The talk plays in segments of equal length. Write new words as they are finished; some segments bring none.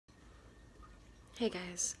Hey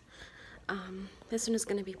guys, this one is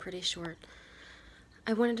going to be pretty short.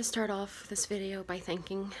 I wanted to start off this video by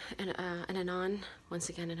thanking an Anon. Once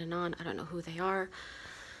again, an Anon, I don't know who they are,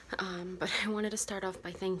 but I wanted to start off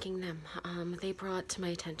by thanking them. They brought to my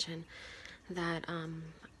attention that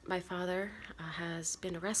my father has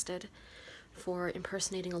been arrested for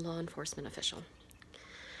impersonating a law enforcement official.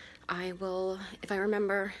 I will, if I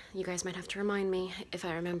remember, you guys might have to remind me, if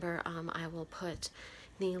I remember, I will put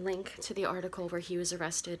the link to the article where he was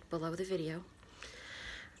arrested below the video.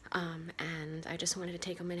 And I just wanted to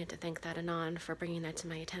take a minute to thank that Anon for bringing that to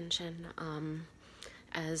my attention.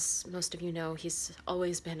 As most of you know, he's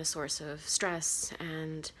always been a source of stress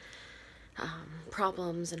and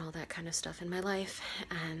problems and all that kind of stuff in my life,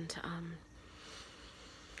 and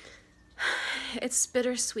it's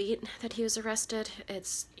bittersweet that he was arrested.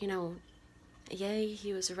 It's, you know, yay,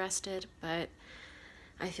 he was arrested, but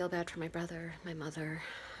I feel bad for my brother, my mother,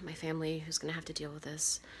 my family who's gonna have to deal with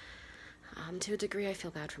this. To a degree, I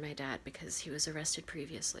feel bad for my dad because he was arrested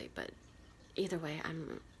previously, but either way,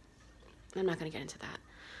 I'm not gonna get into that.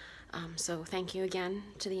 So thank you again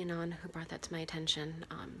to the Anon who brought that to my attention.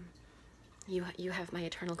 You have my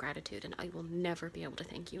eternal gratitude, and I will never be able to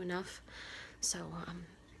thank you enough. So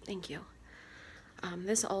thank you.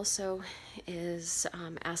 This also is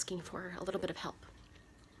asking for a little bit of help.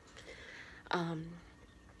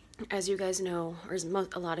 As you guys know, or as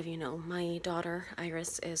a lot of you know, my daughter,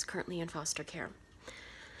 Iris, is currently in foster care.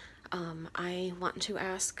 I want to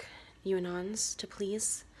ask you Anons to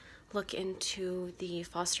please look into the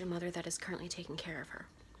foster mother that is currently taking care of her.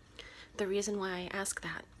 The reason why I ask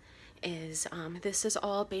that is this is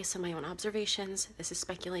all based on my own observations. This is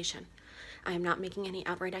speculation. I am not making any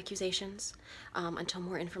outright accusations until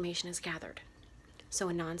more information is gathered. So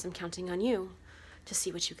Anons, I'm counting on you to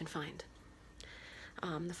see what you can find.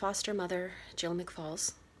 The foster mother, Jill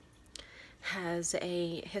McFalls, has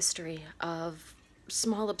a history of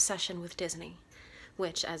small obsession with Disney,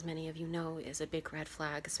 which, as many of you know, is a big red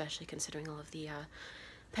flag, especially considering all of the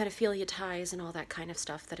pedophilia ties and all that kind of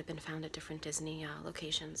stuff that have been found at different Disney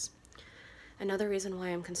locations. Another reason why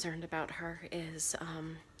I'm concerned about her is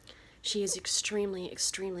she is extremely,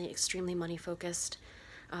 extremely, extremely money-focused.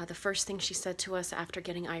 The first thing she said to us after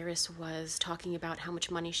getting Iris was talking about how much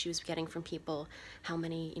money she was getting from people, how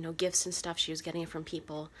many, you know, gifts and stuff she was getting from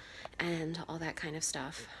people, and all that kind of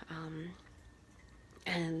stuff.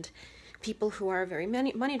 And people who are very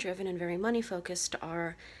money-driven and very money-focused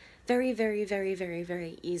are very, very, very, very,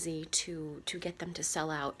 very easy to get them to sell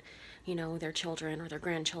out, you know, their children or their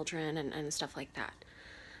grandchildren and stuff like that.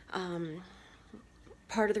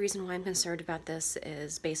 Part of the reason why I'm concerned about this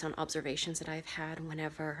is based on observations that I've had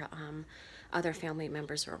whenever other family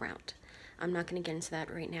members are around. I'm not going to get into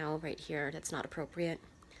that right now, right here. That's not appropriate.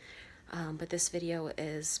 But this video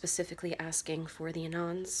is specifically asking for the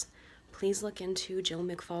Anons. Please look into Jill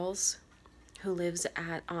McFalls, who lives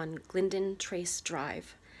on Glendon Trace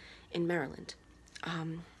Drive in Maryland.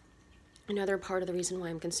 Another part of the reason why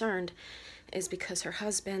I'm concerned is because her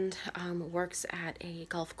husband works at a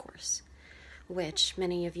golf course, which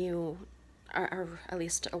many of you are at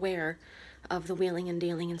least aware of the wheeling and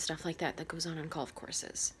dealing and stuff like that that goes on golf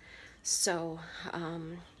courses. So,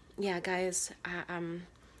 yeah, guys,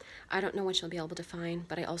 I don't know what she'll be able to find,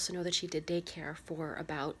 but I also know that she did daycare for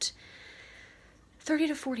about 30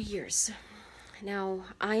 to 40 years. Now,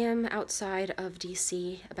 I am outside of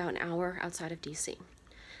DC, about an hour outside of DC.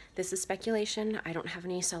 This is speculation. I don't have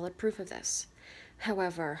any solid proof of this.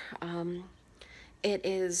 However, it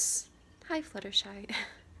is... Hi, Fluttershy.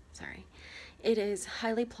 Sorry. It is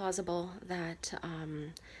highly plausible that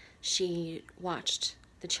she watched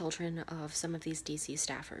the children of some of these DC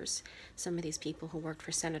staffers, some of these people who worked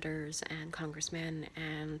for senators and congressmen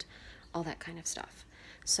and all that kind of stuff.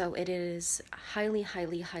 So it is highly,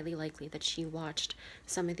 highly, highly likely that she watched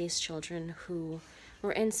some of these children who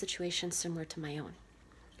were in situations similar to my own,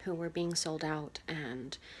 who were being sold out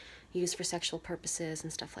and used for sexual purposes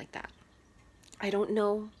and stuff like that. I don't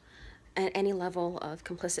know at any level of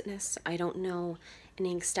complicitness. I don't know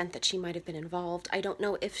any extent that she might have been involved. I don't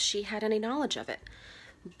know if she had any knowledge of it.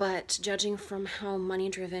 But judging from how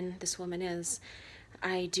money-driven this woman is,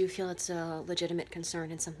 I do feel it's a legitimate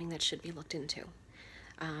concern and something that should be looked into.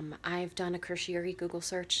 I've done a cursory Google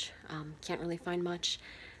search. Can't really find much.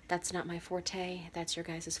 That's not my forte. That's your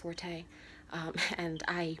guys' forte. And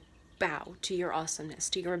I bow to your awesomeness,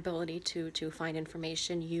 to your ability to find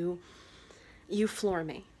information. You floor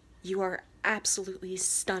me. You are absolutely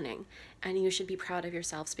stunning, and you should be proud of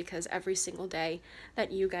yourselves, because every single day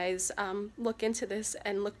that you guys look into this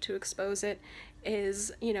and look to expose it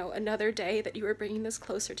is, you know, another day that you are bringing this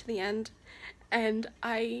closer to the end. and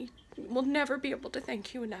I will never be able to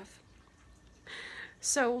thank you enough.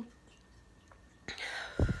 So,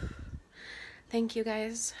 thank you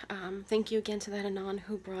guys. Thank you again to that Anon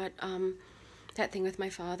who brought that thing with my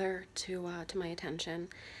father to my attention,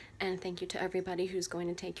 and thank you to everybody who's going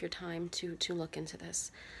to take your time to look into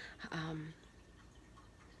this.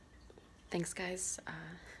 Thanks, guys.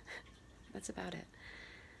 That's about it.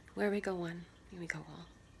 Where we go one, here we go all.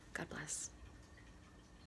 God bless.